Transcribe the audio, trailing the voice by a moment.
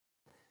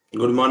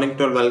Good morning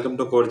to all. Welcome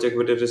to Kunvarji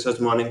Equity Research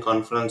Morning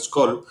Conference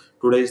Call.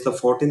 Today is the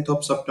 14th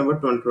of September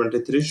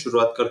 2023.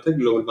 शुरुआत करते हैं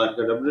global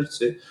market update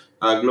से।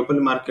 Global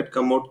market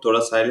का mode थोड़ा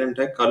silent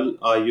है। कल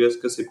US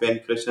का CPI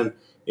inflation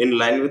in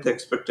line with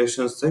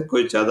expectations से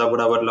कोई ज्यादा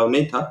बड़ा बदलाव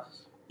नहीं था।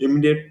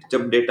 इमीडिएट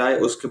जब डेटा आए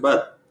उसके बाद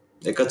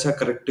एक अच्छा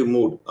करेक्टिव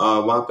मूड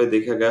वहां पे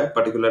देखा गया।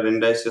 पर्टिकुलर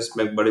इंडाइसेस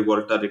में एक बड़ी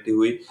वोलेटिलिटी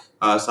हुई।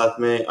 साथ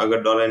में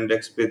अगर डॉलर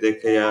इंडेक्स पे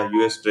देखे या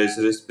यूएस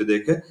ट्रेजरीज पे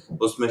देखे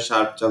उसमें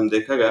शार्प जंप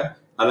देखा गया।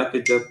 हालांकि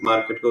जब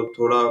मार्केट को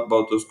थोड़ा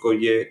बहुत उसको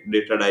ये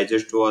डेटा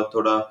डाइजेस्ट हुआ,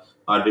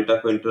 थोड़ा डेटा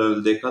को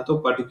इंटरनल देखा तो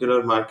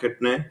पर्टिकुलर मार्केट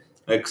ने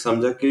एक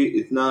समझा कि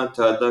इतना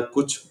ज्यादा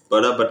कुछ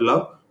बड़ा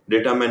बदलाव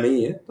डेटा में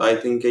नहीं है। तो आई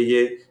थिंक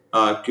ये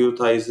क्यों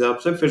था, इस हिसाब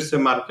से फिर से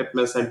मार्केट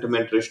में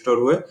सेंटिमेंट रिस्टोर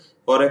हुए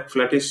और एक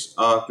फ्लैटिश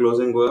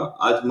क्लोजिंग हुआ।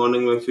 आज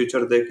मॉर्निंग में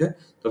फ्यूचर देखे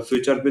तो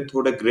फ्यूचर भी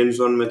थोड़े ग्रीन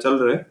जोन में चल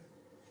रहे,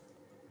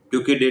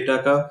 क्योंकि डेटा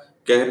का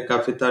कहर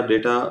काफी था।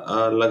 डेटा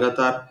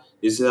लगातार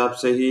इस हिसाब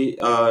से ही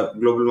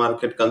ग्लोबल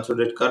मार्केट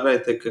कंसोलिडेट कर रहे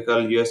थे कि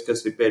कल यूएस के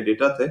सीपीआई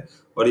डेटा थे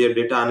और ये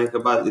डेटा आने के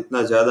बाद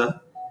इतना ज्यादा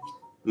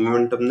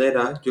मोमेंटम नहीं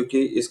रहा,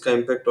 क्योंकि इसका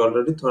इम्पैक्ट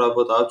ऑलरेडी थोड़ा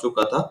बहुत आ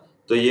चुका था।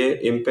 तो ये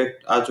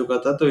इम्पैक्ट आ चुका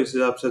था तो इस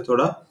हिसाब से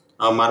थोड़ा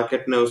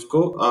मार्केट ने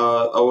उसको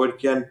अवॉइड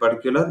किया। इन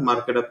पर्टिकुलर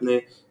मार्केट अपने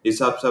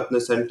हिसाब से अपने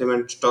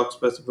सेंटिमेंट स्टॉक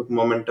स्पेसिफिक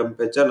मोमेंटम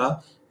पे चला।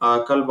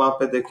 कल वहां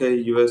पे देखे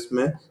यूएस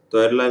में तो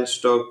एयरलाइन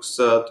स्टॉक्स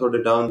थोड़े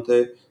डाउन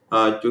थे,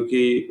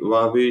 क्योंकि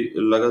वहां भी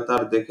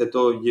लगातार देखे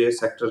तो ये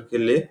सेक्टर के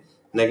लिए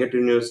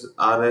नेगेटिव न्यूज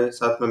आ रहे हैं।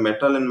 साथ में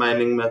मेटल एंड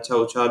माइनिंग में अच्छा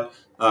उछाल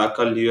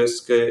कल यूएस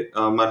के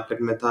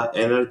मार्केट में था।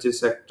 एनर्जी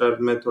सेक्टर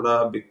में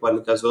थोड़ा बिकवाली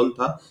का जोन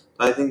था।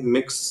 तो आई थिंक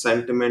मिक्स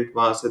सेंटिमेंट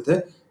वहां से थे।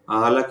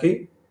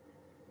 हालांकि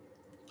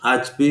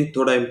आज भी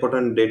थोड़ा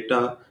इम्पोर्टेंट डेटा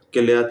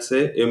के लिहाज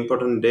से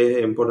इम्पोर्टेंट डे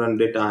है, इम्पोर्टेंट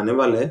डेटा आने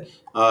वाले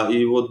हैं।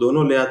 ये वो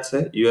दोनों लिहाज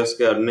से यूएस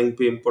के अर्निंग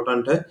भी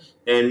इम्पोर्टेंट है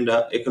एंड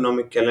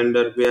इकोनॉमिक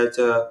कैलेंडर भी आज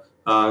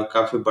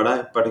काफी बड़ा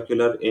है।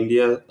 पर्टिकुलर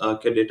इंडिया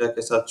के डेटा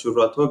के साथ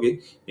शुरुआत होगी।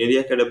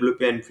 इंडिया के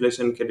डब्ल्यूपीआई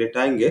इन्फ्लेशन के डेटा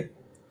आएंगे।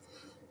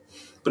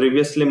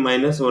 प्रीवियसली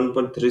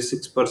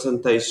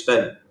 -1.36% था, इस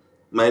टाइम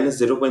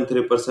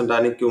 -0.3%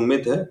 आने की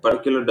उम्मीद है।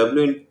 पर्टिकुलर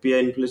डब्ल्यूपीआई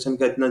इन्फ्लेशन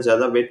का इतना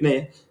ज्यादा वेट नहीं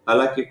है।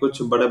 हालांकि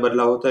कुछ बड़े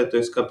बदलाव होता है तो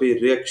इसका भी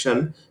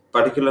रिएक्शन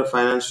पर्टिकुलर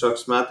फाइनेंस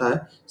स्टॉक्स में आता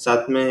है।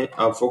 साथ में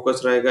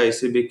फोकस रहेगा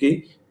ईसीबी की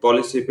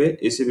पॉलिसी पे।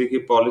 ईसीबी की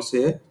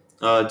पॉलिसी है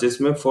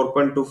जिसमें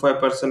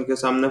 4.25% के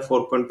सामने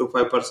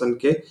 4.25%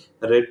 के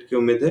रेट की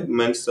उम्मीद है।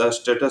 मीन्स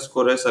स्टेटस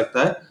को रह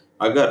सकता है।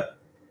 अगर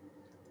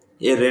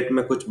ये रेट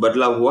में कुछ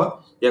बदलाव हुआ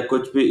या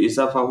कुछ भी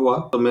इजाफा हुआ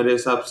तो मेरे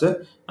हिसाब से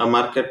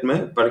मार्केट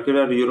में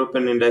पर्टिकुलर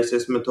यूरोपियन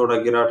इंडाइसेस में थोड़ा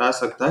गिरावट आ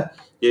सकता है।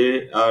 ये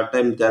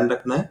टाइम ध्यान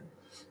रखना है।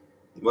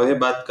 वही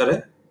बात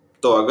करें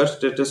तो अगर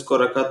स्टेटस को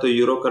रखा तो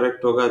यूरो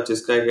करेक्ट होगा,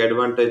 जिसका एक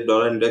एडवांटेज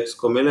डॉलर इंडेक्स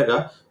को मिलेगा,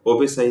 वो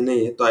भी सही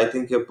नहीं है। तो आई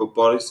थिंक ये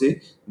पॉलिसी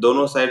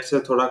दोनों साइड से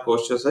थोड़ा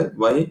कॉशियस है।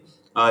 वही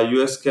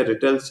यूएस के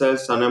retail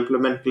sales,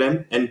 unemployment claim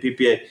and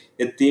PPI,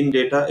 ये तीन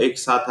डेटा एक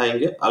साथ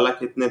आएंगे।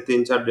 हालांकि इतने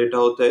तीन चार डेटा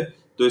होते हैं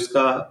तो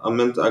इसका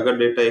मीन्स अगर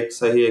डेटा एक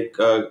सही एक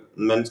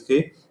मीन्स की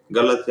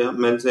गलत या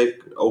मीन्स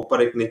एक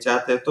ऊपर एक नीचे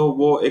आते हैं तो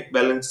वो एक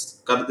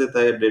बैलेंस कर देता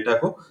है डेटा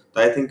को। तो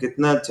आई थिंक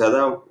इतना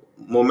ज्यादा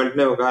मोमेंट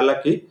नहीं होगा।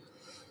 हालांकि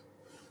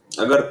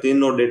अगर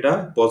तीनों डेटा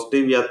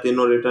पॉजिटिव या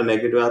तीनों डेटा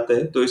नेगेटिव आते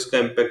हैं तो इसका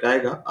इम्पैक्ट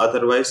आएगा।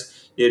 अदरवाइज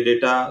ये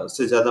डेटा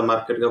से ज्यादा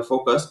मार्केट का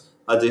फोकस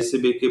आज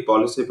ईसीबी की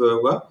पॉलिसी पे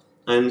होगा।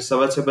 एंड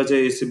 6:15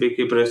 ईसीबी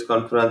की प्रेस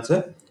कॉन्फ्रेंस है।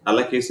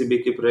 हालांकि ईसीबी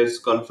की प्रेस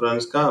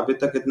कॉन्फ्रेंस का अभी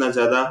तक इतना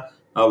ज्यादा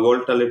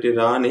वोलेटिलिटी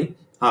रहा नहीं।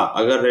 हाँ,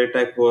 अगर रेट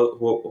हाइक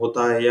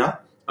होता है या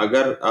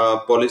अगर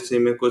पॉलिसी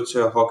में कुछ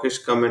हॉकिश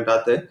कमेंट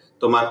आते हैं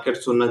तो मार्केट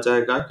सुनना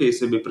चाहेगा कि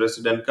ईसीबी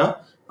प्रेसिडेंट का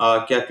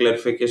क्या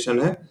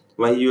क्लैरिफिकेशन है।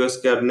 वहीं यूएस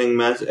के अर्निंग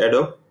मैच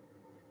एडोब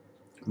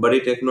बड़ी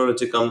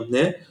टेक्नोलॉजी कंपनी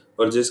है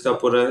और जिसका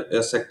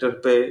पूरे सेक्टर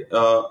पे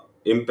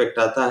इम्पैक्ट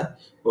आता है।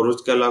 और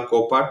उसके अलावा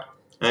कोपाट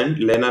एंड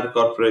लेनर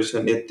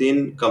कॉर्पोरेशन, ये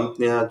तीन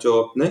कंपनियां जो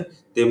अपने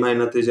तिमाही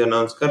नतीजे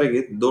अनाउंस करेगी।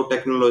 दो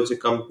टेक्नोलॉजी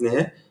कंपनी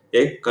है,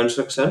 एक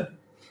कंस्ट्रक्शन।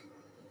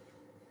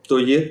 तो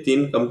ये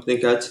तीन कंपनी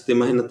के आज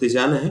तिमाही नतीजे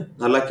आने हैं।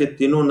 हालांकि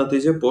तीनों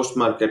नतीजे पोस्ट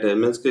मार्केट है,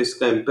 मीन्स कि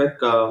इसका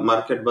इम्पैक्ट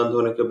मार्केट बंद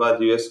होने के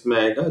बाद यूएस में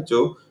आएगा,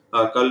 जो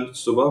कल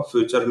सुबह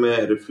फ्यूचर में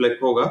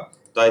रिफ्लेक्ट होगा।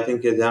 तो आई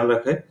थिंक ये ध्यान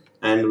रखें।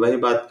 एंड वही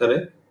बात करें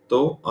तो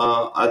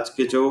आज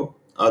के जो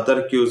अदर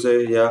क्यूज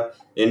है या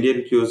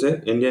इंडियन क्यूज है,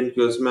 इंडियन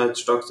क्यूज में आज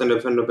स्टॉक्स एंड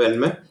एफ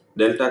में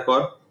डेल्टा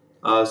कॉर्प,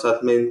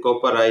 साथ में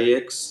इनकॉपर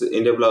आईएक्स,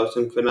 India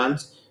housing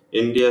finance,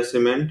 India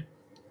cement,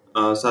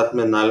 साथ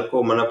में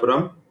NALCO,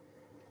 Manappuram,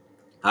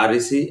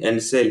 REC and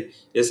cell,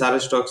 ये सारे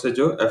स्टॉक्स है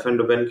जो एफ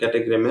एंड ओपन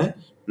कैटेगरी में है।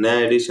 नया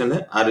एडिशन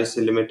है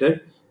आरईसी लिमिटेड।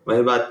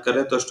 वही बात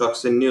करें तो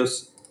स्टॉक्स इन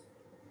न्यूज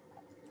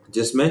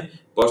जिसमें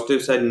पॉजिटिव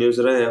साइड न्यूज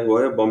रहे हैं वो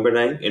है Bombay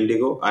dying,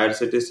 Indigo,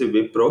 IRCTC,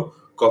 Wipro,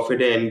 coffee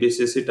day,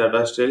 NBCC,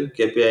 Tata steel,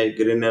 KPI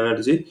green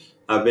energy,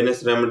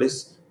 बिनेस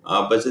remedies,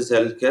 Bajaj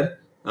health care,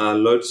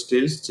 Lloyd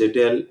steels,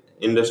 JTL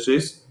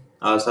industries,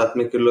 साथ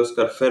में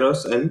Kirloskar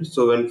ferrous and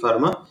Suven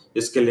pharma,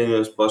 इसके लिए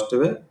न्यूज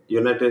पॉजिटिव है।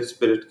 यूनाइटेड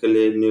स्पिरिट के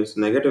लिए न्यूज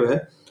नेगेटिव है।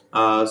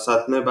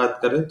 साथ में बात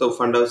करें तो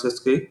फंड हाउसेस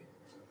की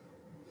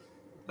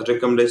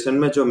रिकमेंडेशन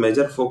में जो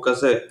मेजर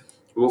फोकस है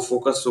वो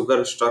फोकस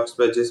शुगर स्टॉक्स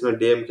पे, जिसमें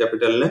डीएम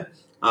कैपिटल ने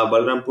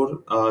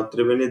बलरामपुर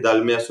त्रिवेणी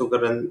Dalmia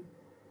sugar and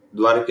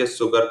Dwarkesh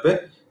sugar पे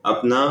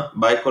अपना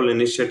बाय कॉल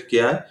इनिशिएट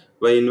किया है।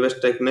 वही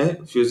इन्वेस्टेक ने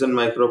फ्यूजन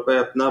माइक्रो पे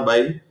अपना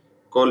बाय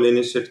कॉल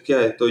इनिशिएट किया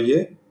है, तो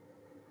ये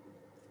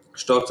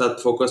स्टॉक साथ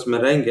फोकस में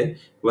रहेंगे।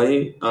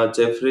 वहीं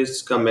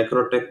जेफरीज का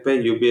मैक्रोटेक पे,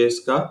 यूबीएस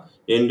का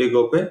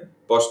इंडिगो पे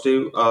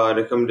पॉजिटिव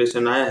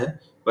रिकमेंडेशन आया है।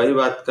 वही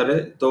बात करें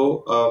तो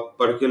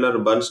पर्टिकुलर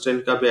बर्नस्टाइन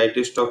का भी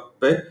आईटी स्टॉक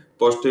पे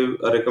पॉजिटिव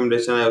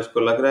रिकमेंडेशन आया, उसको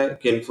लग रहा है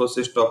कि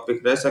इन्फोसिस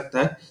टॉपिक रह सकता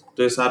है।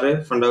 तो ये सारे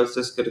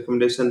फंडामेंटल्स के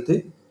रिकमेंडेशन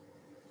थी।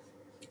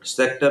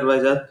 Sector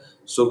wise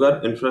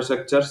sugar,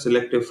 infrastructure,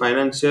 selective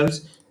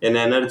financials इन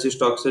एनर्जी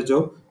स्टॉक से जो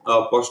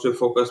पॉजिटिव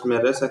फोकस में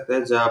रह सकते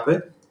हैं, जहां पे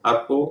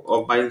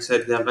आपको बाइंग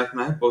साइड ध्यान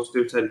रखना है,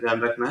 पॉजिटिव साइड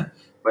ध्यान रखना है।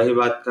 वही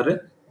बात करें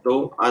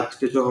तो आज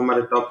के जो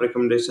हमारे टॉप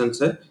रिकमेंडेशन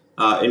है,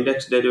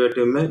 इंडेक्स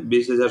डेरिवेटिव में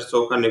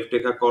 20,100 का निफ्टी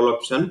का कॉल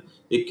ऑप्शन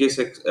 21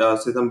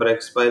 सितंबर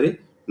एक्सपायरी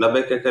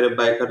 90 के करीब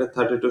बाय करें,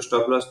 32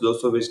 स्टॉप लॉस,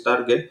 220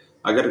 टारगेट।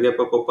 अगर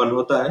गैप अप ओपन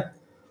होता है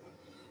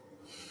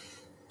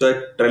तो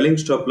एक ट्रेलिंग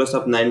स्टॉप लॉस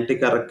आप 90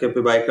 का रख के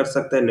भी बाय कर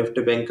सकते हैं।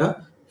 निफ्टी बैंक का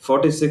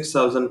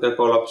 46,000 का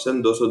कॉल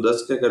ऑप्शन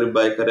 210 के करीब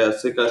बाय करें,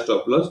 80 का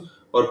स्टॉप लॉस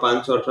और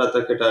 518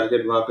 तक के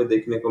टारगेट वहां पे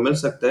देखने को मिल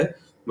सकते हैं।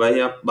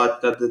 वहीं आप बात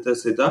कर देते हैं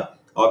सीधा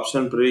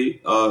option pre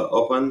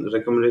open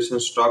recommendation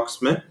stocks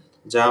में,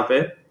 जहां पे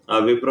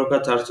विप्रो का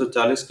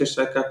 440 के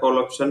स्ट्राइक का कॉल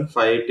ऑप्शन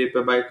 580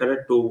 पे बाय करें,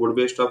 2 would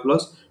be stop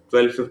loss,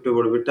 1250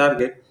 would be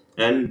target.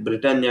 And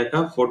Britannia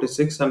का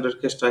 4600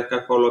 के स्ट्राइक का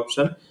कॉल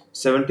ऑप्शन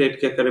 78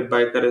 के करीब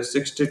बाय करे,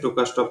 62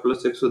 का स्टॉप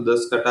लॉस,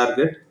 110 का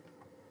टारगेट।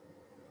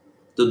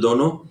 तो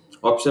दोनों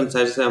ऑप्शन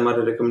साइड से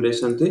हमारे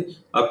रिकमेंडेशन थी।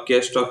 अब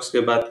के स्टॉक्स की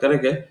बात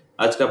करेंगे।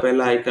 आज का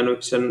पहला हाई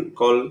कन्विक्शन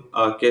कॉल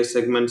के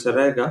सेगमेंट से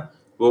रहेगा,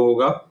 वो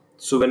होगा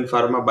सुवेन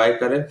फार्मा, बाय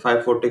करे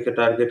 540 के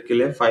टारगेट के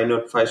लिए,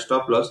 505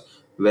 stop loss.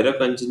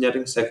 वेरक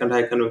engineering second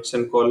high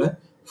conviction call है,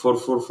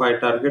 445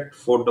 टारगेट,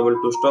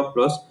 422 स्टॉप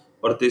लॉस।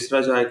 और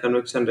तीसरा जो हाई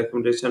कन्विक्शन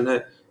रिकमेंडेशन है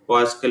वो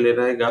आज के लिए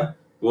रहेगा,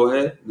 वो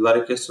है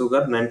द्वारकेश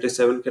शुगर,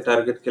 97 के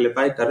टारगेट के लिए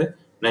बाय करे,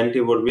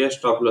 90 would be a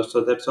stop loss.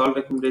 So that's all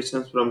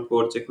recommendations from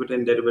Coach Equity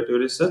and Derivative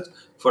Research.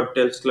 For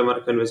detailed disclaimer,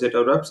 can visit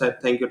our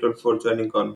website. Thank you all for joining on.